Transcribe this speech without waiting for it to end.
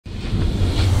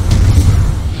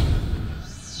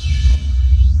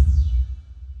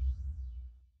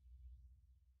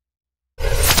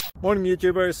Morning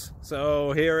YouTubers.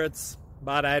 So here it's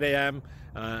about 8 a.m.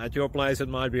 At your place it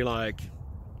might be like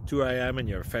 2 a.m. and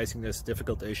you're facing this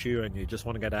difficult issue and you just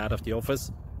want to get out of the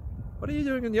office. What are you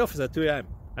doing in the office at 2 a.m.?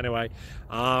 Anyway,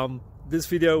 this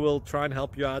video will try and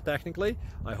help you out technically.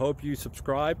 I hope you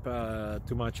subscribe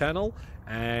to my channel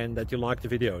and that you like the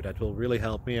video. That will really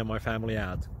help me and my family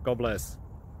out. God bless.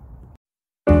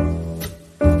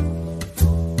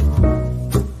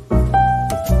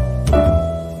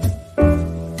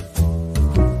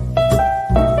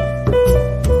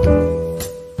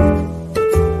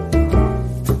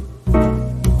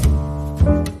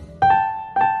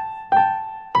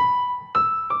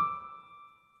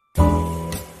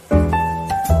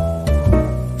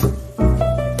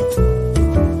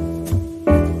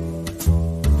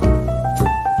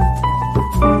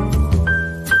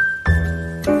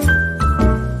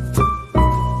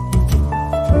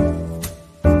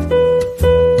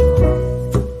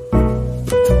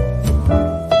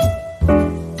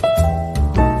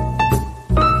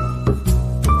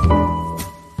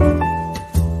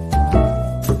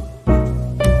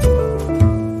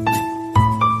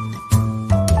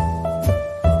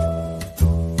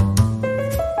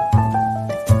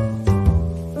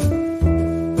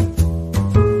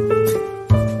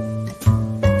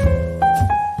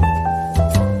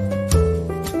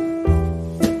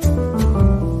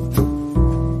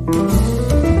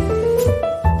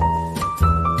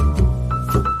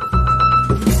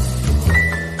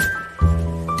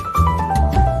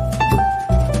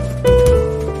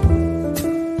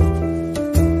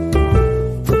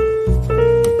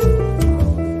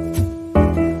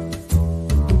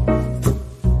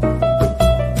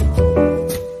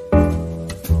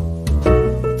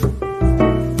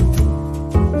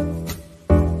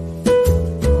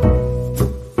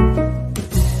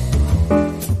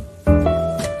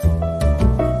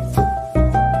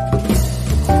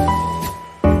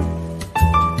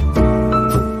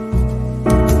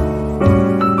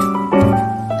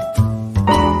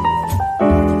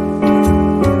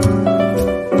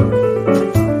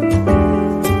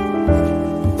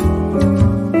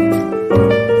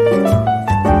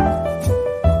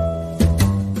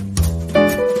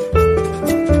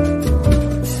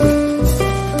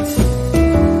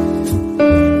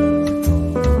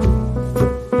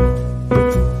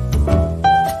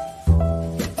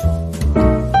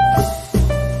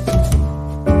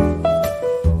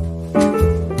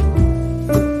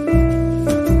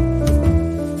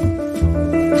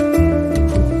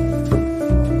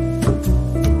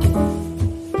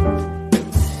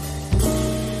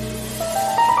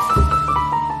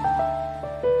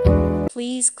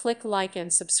 Please click like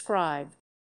and subscribe.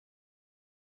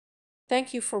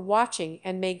 Thank you for watching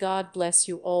and may God bless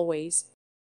you always.